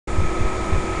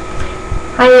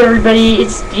Hi everybody,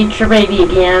 it's Teacher Baby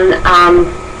again.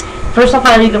 First off,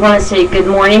 I either want to say good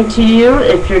morning to you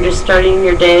if you're just starting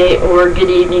your day, or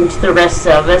good evening to the rest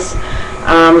of us.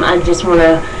 I just want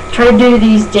to try to do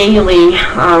these daily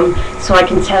so I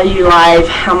can tell you live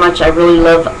how much I really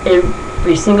love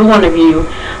every single one of you,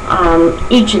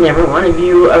 each and every one of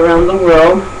you around the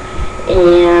world,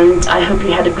 and I hope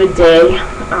you had a good day.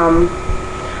 I'm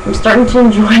starting to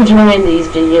enjoy doing these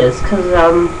videos because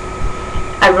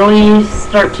I really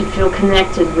start to feel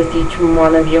connected with each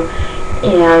one of you,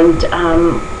 and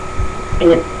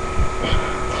it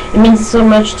means so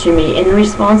much to me. And the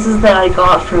responses that I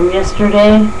got from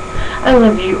yesterday, I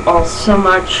love you all so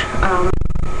much.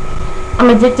 I'm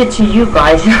addicted to you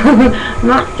guys,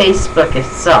 not Facebook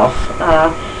itself.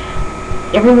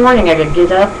 Every morning I gotta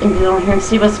get up and get on here and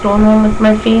see what's going on with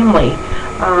my family.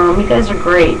 You guys are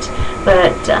great,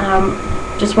 but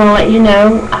just want to let you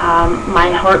know,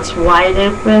 my heart's wide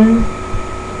open,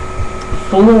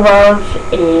 full of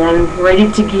love, and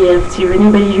ready to give to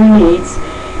anybody who needs.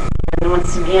 And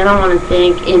once again, I want to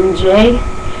thank MJ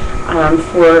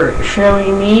for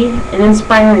showing me and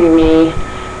inspiring me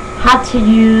how to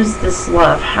use this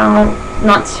love, how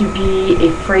not to be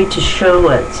afraid to show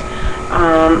it.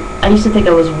 I used to think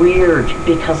I was weird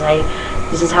because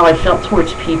this is how I felt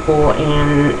towards people,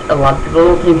 and a lot of people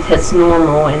don't think that's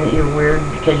normal and that you're weird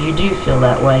because you do feel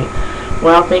that way.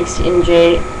 Well, thanks to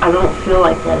MJ, I don't feel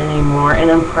like that anymore,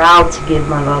 and I'm proud to give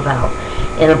my love out,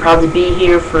 and I'm proud to be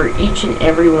here for each and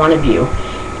every one of you.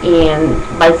 And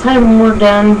by the time we're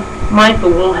done, Michael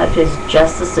will have his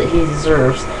justice that he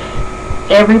deserves.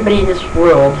 Everybody in this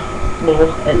world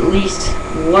will at least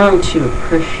learn to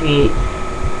appreciate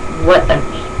what a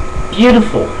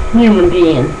beautiful human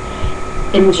being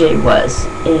MJ was,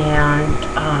 and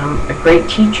a great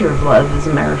teacher of love, as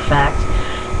a matter of fact.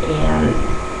 And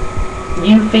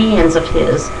you fans of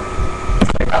his,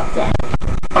 sorry about that,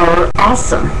 are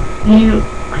awesome. You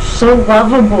are so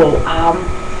lovable.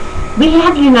 We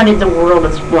have united the world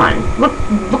as one. Look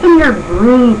in your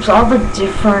groups, all the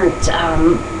different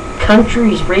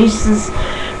countries, races,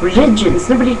 religions.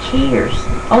 Nobody cares.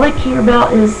 All they care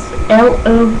about is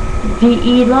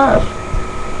L.O.V.E. love.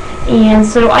 And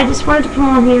so I just wanted to come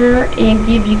on here and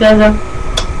give you guys a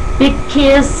big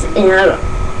kiss and a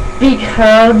big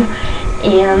hug,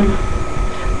 and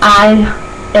I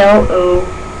L.O.V.E.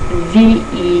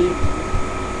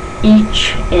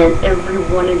 each and every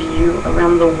one of you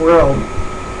around the world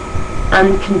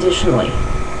unconditionally,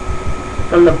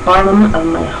 from the bottom of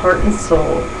my heart and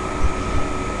soul.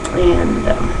 And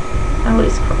I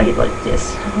always cry like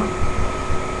this.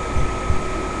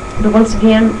 But once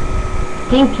again,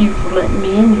 thank you for letting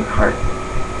me in your heart.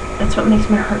 That's what makes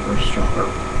my heart grow stronger.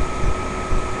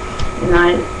 And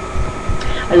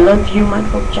I love you,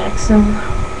 Michael Jackson,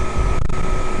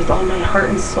 with all my heart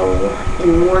and soul,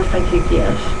 and more if I could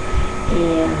give.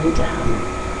 And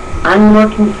I'm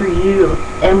working for you,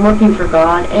 and working for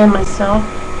God and myself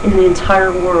and the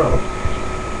entire world.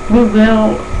 We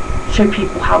will show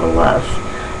people how to love,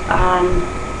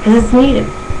 because it's needed.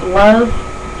 Love.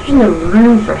 There's no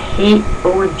room for hate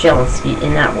or jealousy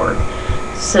in that word.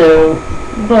 So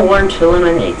we'll learn to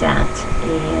eliminate that.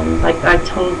 And like I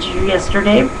told you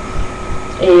yesterday,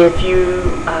 if you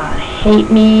hate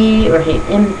me or hate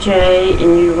MJ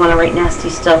and you want to write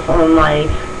nasty stuff on my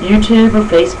YouTube or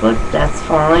Facebook, that's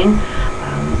fine.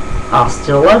 I'll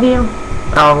still love you.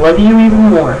 I'll love you even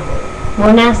more.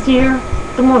 More nastier,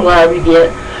 the more love you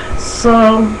get.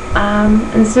 So,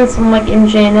 and since I'm like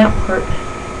MJ in that part,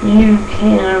 you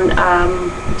can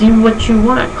do what you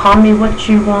want, call me what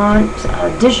you want,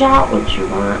 dish out what you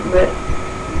want, but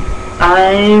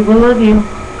I will love you.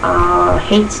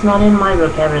 Hate's not in my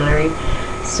vocabulary.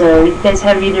 So you guys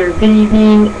have either a good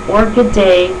evening or a good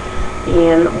day,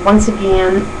 and once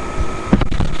again,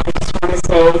 I just want to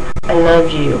say I love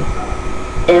you.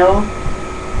 L.O.V.E.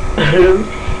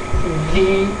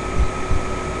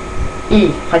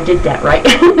 if I did that right.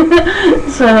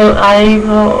 So I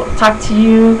will talk to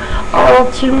you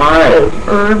all tomorrow,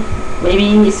 or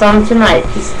maybe some tonight.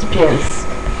 This depends.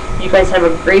 You guys have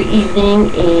a great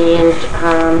evening, and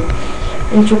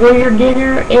enjoy your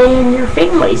dinner and your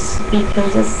families,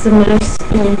 because it's the most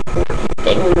important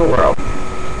thing in the world.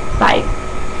 Bye.